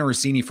teams, Diana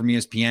Rossini from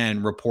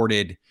ESPN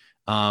reported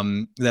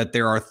that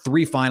there are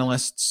 3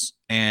 finalists,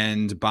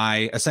 and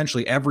by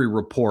essentially every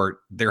report,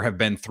 there have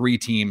been 3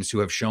 teams who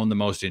have shown the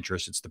most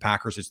interest. It's the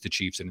Packers, it's the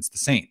Chiefs, and it's the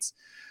Saints.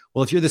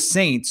 Well, if you're the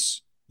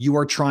Saints, you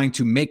are trying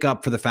to make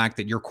up for the fact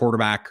that your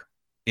quarterback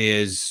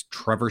is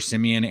Trevor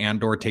Siemian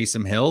and/or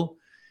Taysom Hill.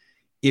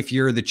 If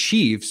you're the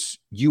Chiefs,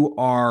 you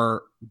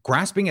are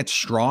grasping at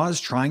straws,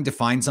 trying to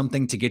find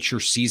something to get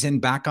your season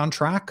back on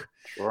track.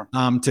 Sure.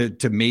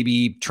 To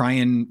maybe try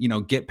and,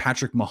 get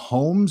Patrick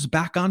Mahomes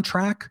back on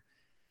track.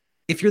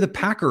 If you're the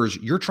Packers,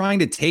 you're trying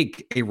to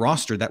take a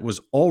roster that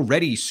was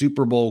already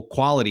Super Bowl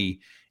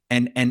quality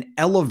and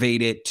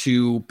elevate it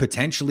to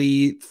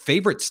potentially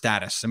favorite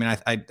status. I mean,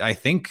 I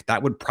think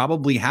that would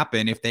probably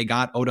happen if they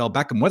got Odell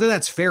Beckham. Whether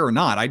that's fair or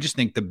not, I just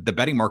think the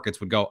betting markets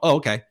would go, oh,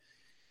 okay,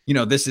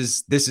 this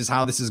is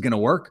how this is going to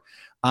work.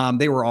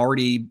 They were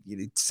already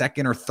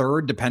 2nd or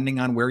 3rd, depending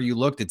on where you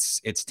looked.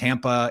 It's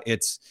Tampa,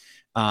 it's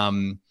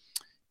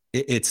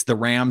the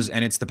Rams,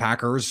 and it's the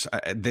Packers.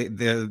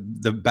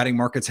 The betting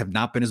markets have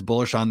not been as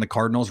bullish on the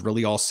Cardinals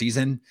really all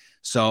season.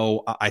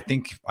 So I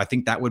think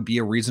that would be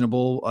a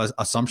reasonable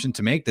assumption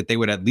to make, that they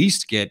would at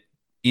least get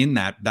in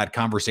that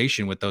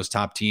conversation with those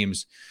top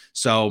teams.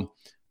 So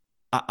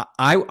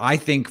I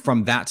think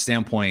from that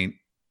standpoint,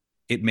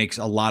 it makes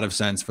a lot of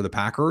sense for the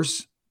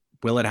Packers.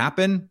 Will it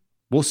happen?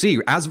 We'll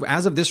see.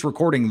 As of this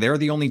recording, they're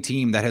the only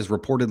team that has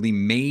reportedly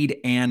made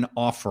an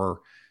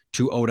offer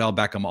to Odell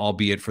Beckham,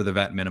 albeit for the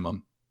vet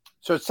minimum.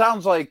 So it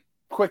sounds like,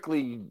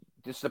 quickly,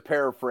 just to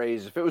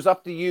paraphrase, if it was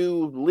up to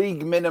you,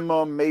 league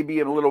minimum,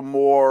 maybe a little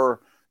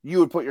more, you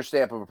would put your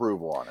stamp of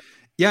approval on it.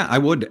 Yeah, I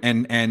would.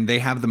 And they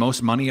have the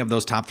most money of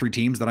those top 3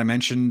 teams that I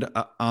mentioned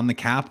on the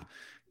cap.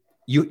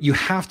 You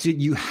have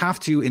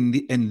to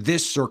in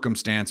this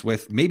circumstance,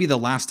 with maybe the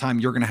last time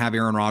you're going to have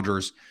Aaron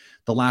Rodgers,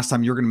 the last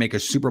time you're going to make a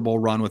Super Bowl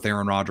run with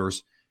Aaron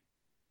Rodgers,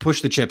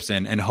 push the chips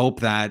in and hope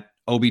that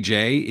OBJ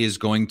is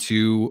going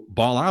to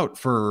ball out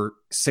for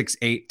 6,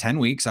 8, 10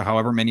 weeks, or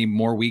however many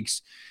more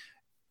weeks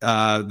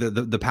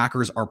the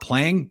Packers are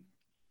playing,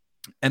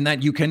 and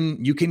that you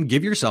can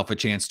give yourself a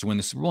chance to win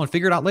the Super Bowl and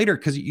figure it out later,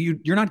 because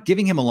you're not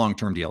giving him a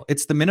long-term deal.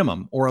 It's the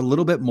minimum or a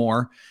little bit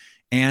more.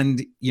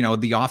 And,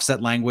 the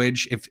offset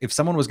language, if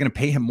someone was going to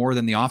pay him more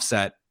than the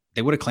offset,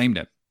 they would have claimed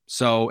him.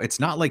 So it's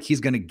not like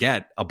he's going to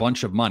get a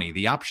bunch of money.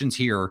 The options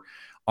here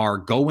are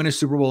go win a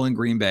Super Bowl in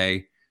Green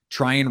Bay,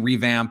 try and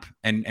revamp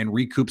and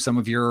recoup some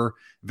of your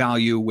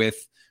value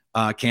with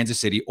Kansas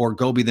City, or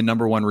go be the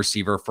number 1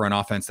 receiver for an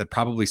offense that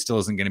probably still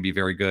isn't going to be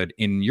very good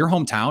in your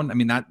hometown. I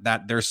mean,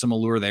 that there's some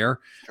allure there.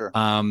 Sure.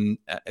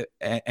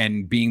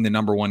 And being the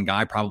number 1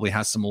 guy probably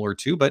has some allure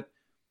too. But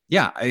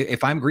yeah,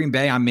 if I'm Green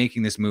Bay, I'm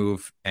making this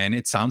move, and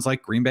it sounds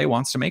like Green Bay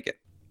wants to make it.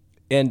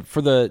 And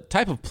for the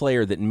type of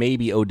player that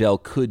maybe Odell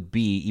could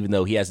be, even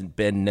though he hasn't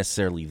been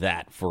necessarily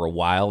that for a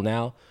while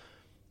now,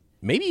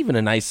 maybe even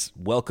a nice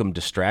welcome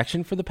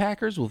distraction for the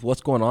Packers with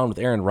what's going on with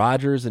Aaron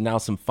Rodgers and now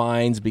some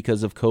fines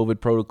because of COVID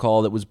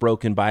protocol that was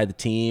broken by the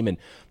team, and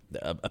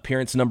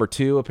appearance number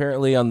 2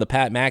 apparently on the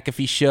Pat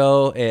McAfee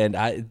show, and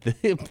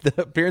the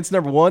appearance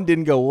number 1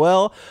 didn't go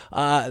well.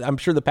 I'm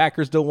sure the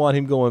Packers don't want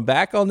him going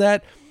back on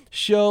that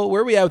show.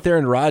 Where are we at with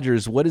Aaron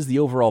Rodgers? What is the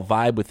overall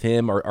vibe with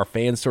him? Are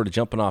fans sort of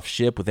jumping off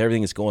ship with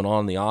everything that's going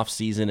on in the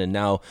offseason and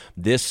now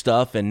this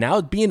stuff, and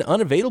now being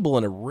unavailable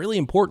in a really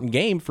important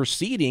game for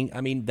seeding?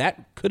 I mean,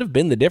 that could have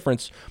been the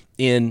difference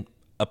in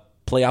a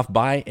playoff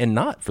bye and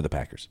not for the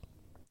Packers.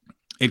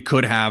 It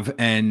could have,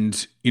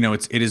 and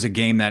it is a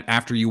game that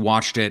after you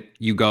watched it,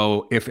 you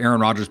go, if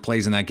Aaron Rodgers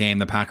plays in that game,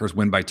 the Packers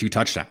win by 2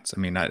 touchdowns. I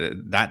mean,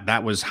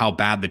 that was how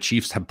bad the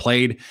Chiefs have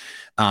played,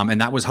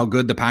 and that was how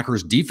good the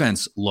Packers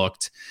defense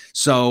looked.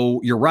 So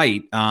you're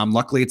right.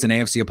 Luckily, it's an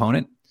AFC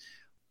opponent.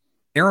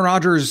 Aaron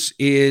Rodgers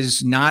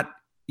is not.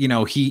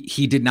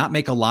 He did not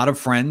make a lot of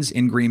friends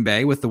in Green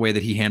Bay with the way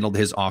that he handled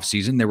his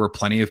offseason. There were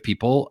plenty of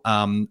people,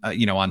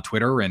 on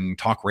Twitter and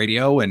talk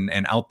radio and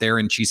out there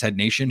in Cheesehead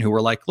Nation who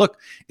were like, look,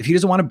 if he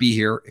doesn't want to be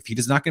here, if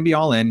he's not going to be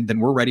all in, then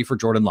we're ready for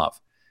Jordan Love.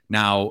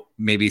 Now,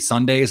 maybe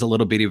Sunday is a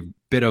little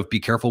bit of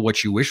be careful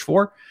what you wish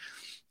for.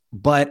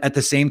 But at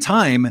the same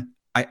time,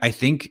 I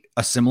think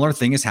a similar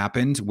thing has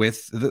happened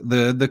with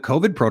the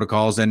COVID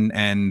protocols and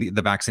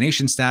the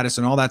vaccination status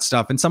and all that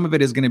stuff. And some of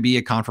it is going to be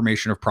a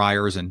confirmation of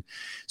priors, and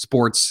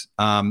sports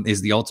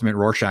is the ultimate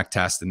Rorschach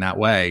test in that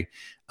way.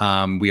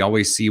 We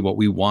always see what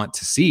we want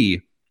to see.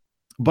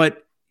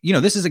 But,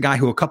 this is a guy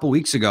who a couple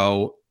weeks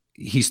ago,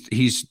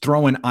 he's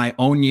throwing I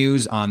own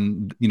yous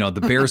on,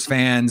 the Bears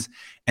fans,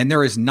 and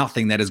there is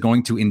nothing that is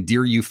going to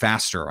endear you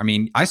faster. I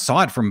mean, I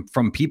saw it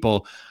from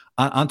people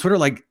on Twitter,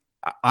 like,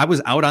 I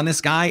was out on this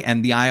guy,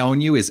 and the I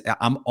own you is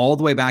I'm all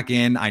the way back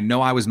in. I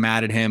know I was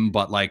mad at him,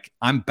 but like,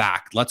 I'm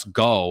back. Let's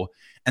go.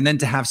 And then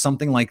to have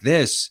something like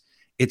this,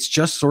 it's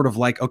just sort of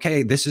like,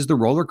 okay, this is the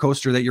roller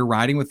coaster that you're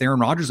riding with Aaron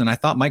Rodgers. And I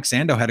thought Mike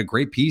Sando had a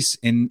great piece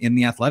in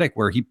The Athletic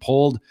where he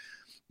pulled,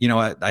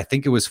 I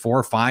think it was 4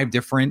 or 5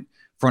 different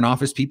front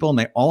office people, and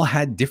they all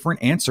had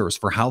different answers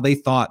for how they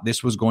thought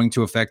this was going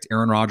to affect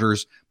Aaron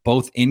Rodgers,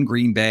 both in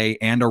Green Bay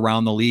and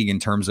around the league in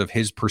terms of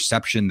his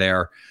perception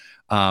there.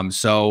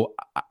 So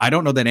I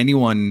don't know that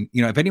anyone,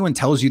 if anyone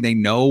tells you they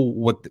know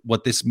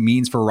what this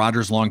means for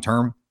Rodgers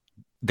long-term,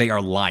 they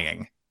are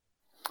lying.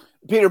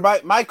 Peter,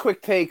 my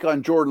quick take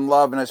on Jordan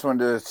Love, and I just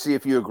wanted to see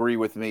if you agree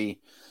with me.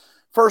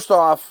 First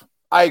off,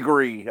 I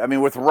agree. I mean,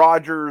 with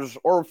Rodgers,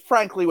 or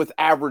frankly, with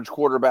average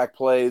quarterback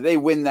play, they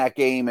win that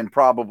game and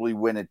probably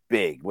win it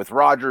big. With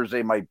Rodgers,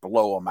 they might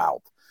blow him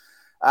out.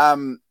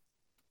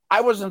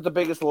 I wasn't the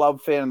biggest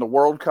Love fan in the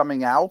world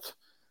coming out,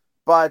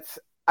 but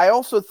I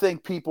also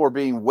think people are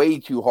being way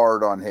too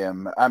hard on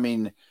him. I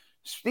mean,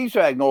 Steve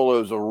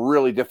Spagnuolo is a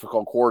really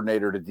difficult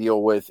coordinator to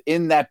deal with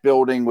in that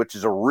building, which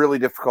is a really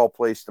difficult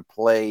place to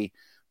play.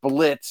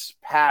 Blitz,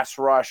 pass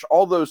rush,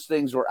 all those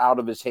things were out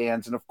of his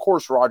hands. And of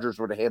course, Rodgers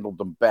would have handled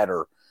them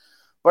better.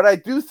 But I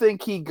do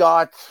think he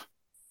got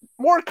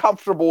more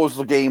comfortable as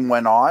the game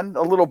went on,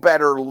 a little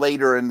better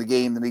later in the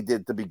game than he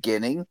did at the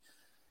beginning.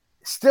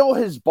 Still,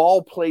 his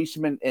ball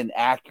placement and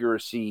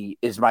accuracy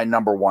is my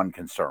number one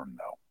concern,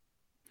 though.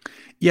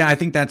 Yeah, I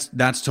think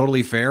that's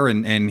totally fair.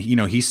 And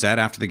he said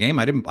after the game,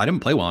 I didn't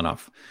play well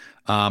enough.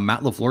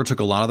 Matt LaFleur took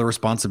a lot of the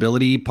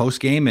responsibility post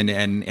game,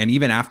 and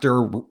even after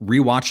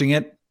rewatching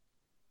it,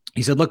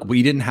 he said, "Look,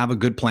 we didn't have a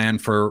good plan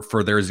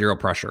for their zero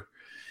pressure,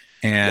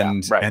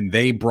 and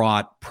they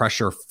brought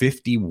pressure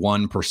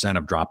 51%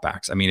 of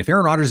dropbacks. I mean, if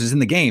Aaron Rodgers is in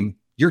the game,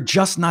 you're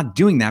just not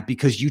doing that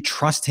because you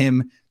trust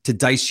him to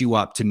dice you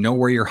up, to know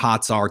where your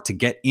hots are, to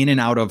get in and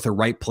out of the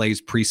right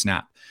plays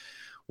pre-snap."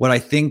 What I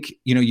think,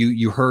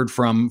 you heard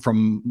from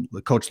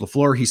Coach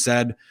LaFleur, he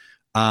said,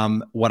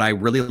 what I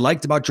really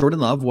liked about Jordan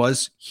Love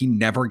was he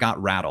never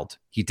got rattled.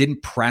 He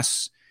didn't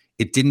press.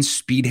 It didn't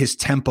speed his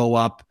tempo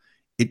up.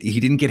 He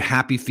didn't get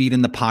happy feet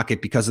in the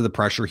pocket because of the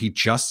pressure. He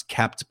just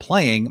kept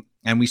playing.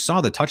 And we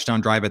saw the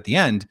touchdown drive at the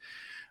end.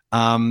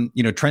 Trent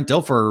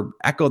Dilfer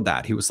echoed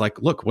that. He was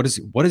like, look, what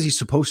is he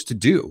supposed to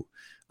do?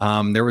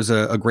 There was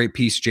a great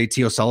piece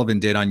JT O'Sullivan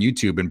did on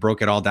YouTube and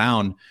broke it all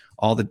down,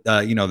 all the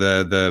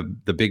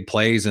the big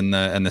plays and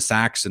the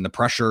sacks and the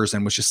pressures,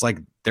 and was just like,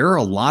 there are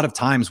a lot of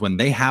times when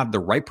they have the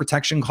right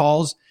protection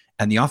calls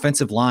and the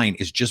offensive line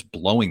is just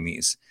blowing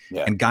these,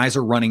 and guys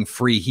are running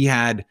free. He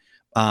had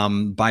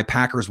by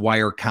Packers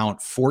wire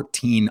count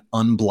 14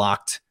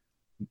 unblocked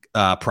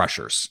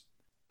pressures,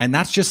 and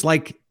that's just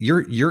like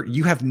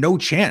you have no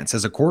chance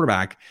as a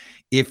quarterback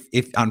if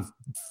on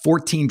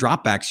 14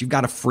 dropbacks you've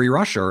got a free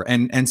rusher,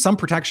 and some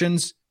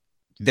protections.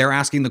 They're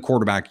asking the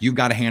quarterback, you've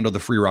got to handle the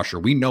free rusher.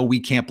 We know we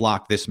can't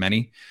block this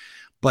many,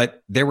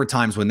 but there were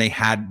times when they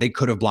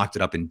could have blocked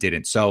it up and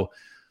didn't. So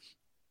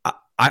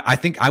I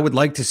think I would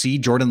like to see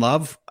Jordan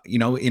Love,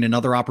 in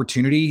another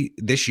opportunity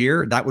this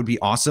year. That would be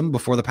awesome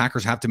before the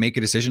Packers have to make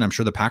a decision. I'm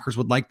sure the Packers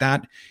would like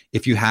that.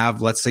 If you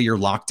have, let's say you're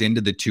locked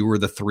into the 2 or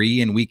the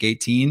 3 in week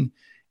 18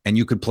 and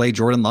you could play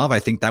Jordan Love, I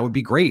think that would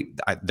be great.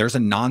 There's a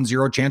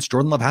non-zero chance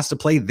Jordan Love has to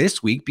play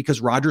this week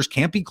because Rodgers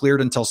can't be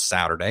cleared until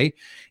Saturday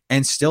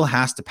and still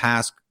has to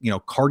pass,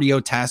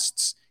 cardio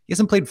tests. He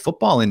hasn't played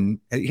football and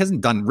he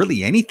hasn't done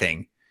really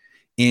anything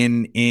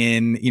in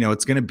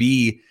it's going to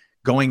be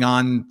going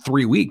on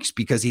 3 weeks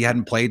because he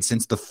hadn't played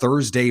since the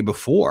Thursday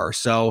before.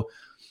 So,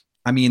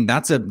 I mean,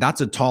 that's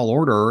a tall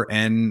order.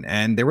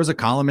 And there was a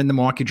column in the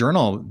Milwaukee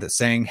Journal that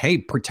saying, hey,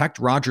 protect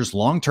Rodgers'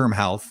 long-term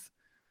health.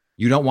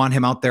 You don't want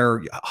him out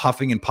there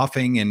huffing and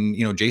puffing.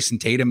 And, Jason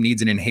Tatum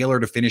needs an inhaler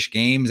to finish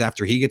games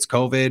after he gets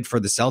COVID for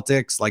the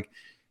Celtics. Like,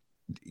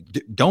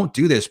 don't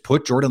do this.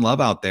 Put Jordan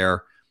Love out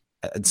there.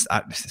 It's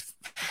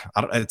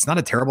not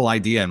a terrible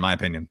idea, in my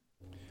opinion.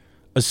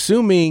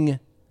 Assuming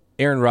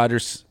Aaron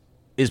Rodgers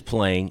is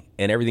playing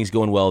and everything's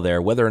going well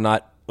there, whether or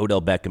not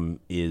Odell Beckham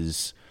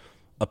is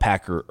a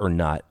Packer or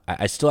not,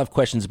 I still have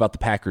questions about the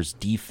Packers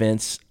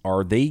defense.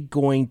 Are they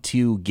going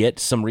to get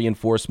some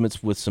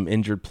reinforcements with some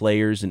injured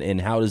players,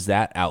 and how does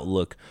that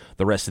outlook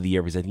the rest of the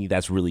year? Because I think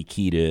that's really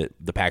key to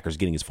the Packers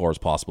getting as far as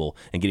possible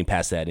and getting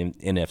past that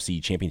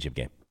NFC Championship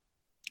game.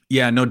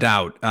 Yeah, no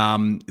doubt.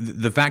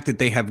 The fact that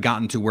they have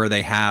gotten to where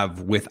they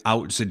have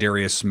without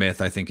Za'Darius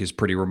Smith, I think, is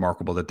pretty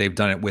remarkable. That they've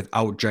done it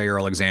without Jair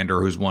Alexander,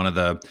 who's one of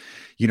the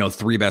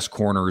 3 best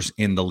corners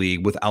in the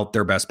league, without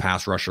their best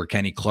pass rusher.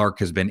 Kenny Clark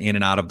has been in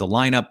and out of the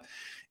lineup.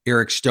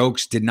 Eric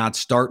Stokes did not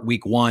start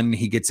week 1.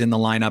 He gets in the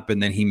lineup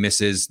and then he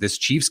misses this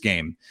Chiefs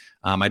game.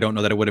 I don't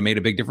know that it would have made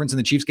a big difference in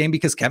the Chiefs game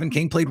because Kevin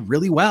King played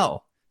really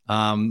well.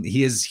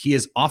 He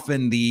is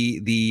often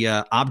the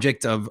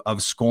object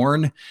of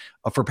scorn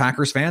for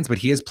Packers fans, but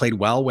he has played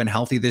well when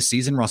healthy this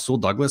season. Rasul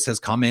Douglas has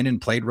come in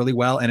and played really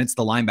well, and it's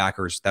the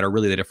linebackers that are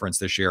really the difference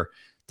this year.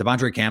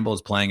 Devondre Campbell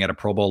is playing at a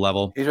Pro Bowl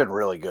level. He's been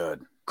really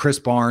good. Chris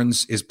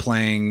Barnes is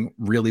playing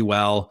really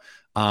well,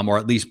 or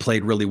at least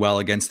played really well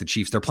against the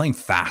Chiefs. They're playing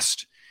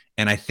fast.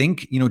 And I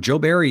think, Joe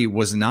Barry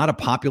was not a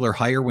popular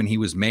hire when he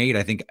was made.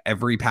 I think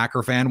every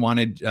Packer fan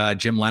wanted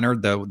Jim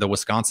Leonard, the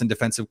Wisconsin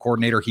defensive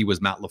coordinator. He was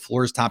Matt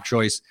LaFleur's top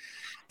choice.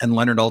 And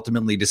Leonard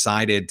ultimately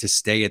decided to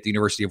stay at the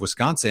University of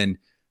Wisconsin.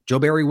 Joe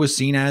Barry was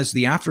seen as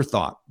the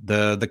afterthought,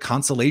 the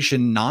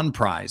consolation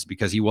non-prize,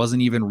 because he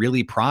wasn't even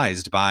really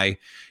prized by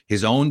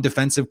his own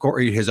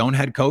his own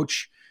head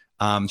coach.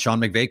 Sean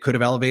McVay could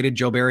have elevated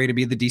Joe Barry to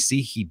be the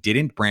DC. He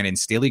didn't. Brandon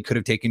Staley could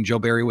have taken Joe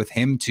Barry with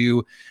him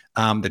to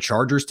the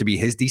Chargers to be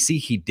his DC.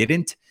 He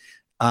didn't.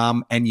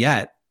 And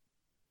yet,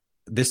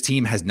 this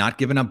team has not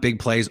given up big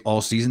plays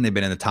all season. They've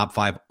been in the top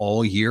 5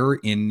 all year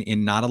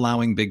in not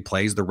allowing big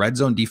plays. The red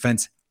zone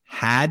defense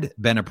had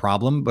been a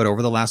problem, but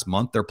over the last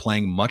month, they're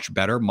playing much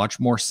better, much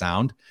more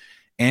sound.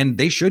 And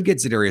they should get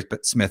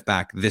Za'Darius Smith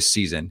back this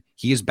season.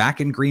 He is back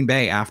in Green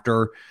Bay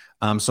after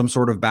some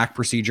sort of back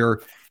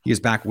procedure. He is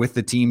back with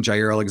the team.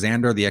 Jair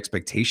Alexander, the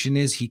expectation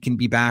is he can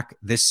be back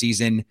this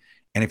season.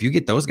 And if you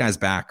get those guys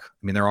back,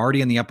 I mean, they're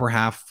already in the upper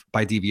half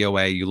by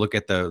DVOA. You look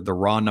at the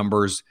raw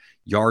numbers,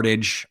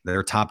 yardage,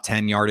 their top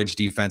 10 yardage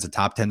defense, a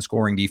top 10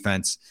 scoring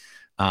defense.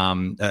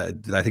 I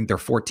think they're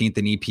 14th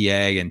in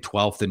EPA and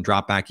 12th in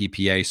dropback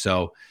EPA.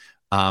 So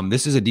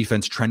this is a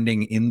defense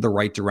trending in the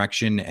right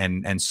direction,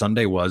 and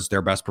Sunday was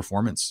their best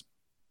performance.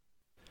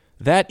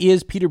 That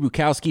is Peter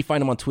Bukowski.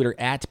 Find him on Twitter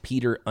at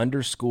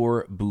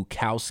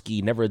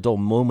Peter_Bukowski. Never a dull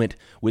moment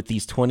with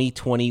these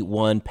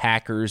 2021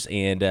 Packers.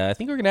 And I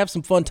think we're going to have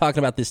some fun talking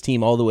about this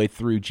team all the way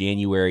through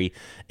January.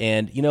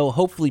 And,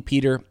 hopefully,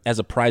 Peter, as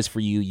a prize for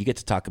you, you get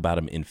to talk about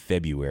him in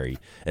February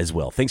as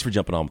well. Thanks for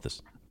jumping on with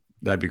us.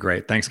 That'd be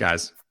great. Thanks,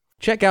 guys.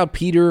 Check out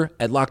Peter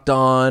at Locked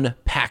On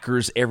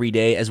Packers every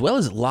day, as well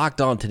as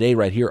Locked On Today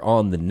right here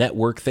on the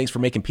network. Thanks for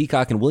making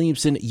Peacock and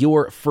Williamson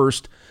your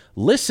first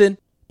listen.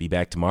 Be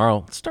back tomorrow.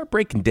 Let's start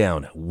breaking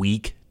down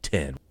Week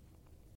 10.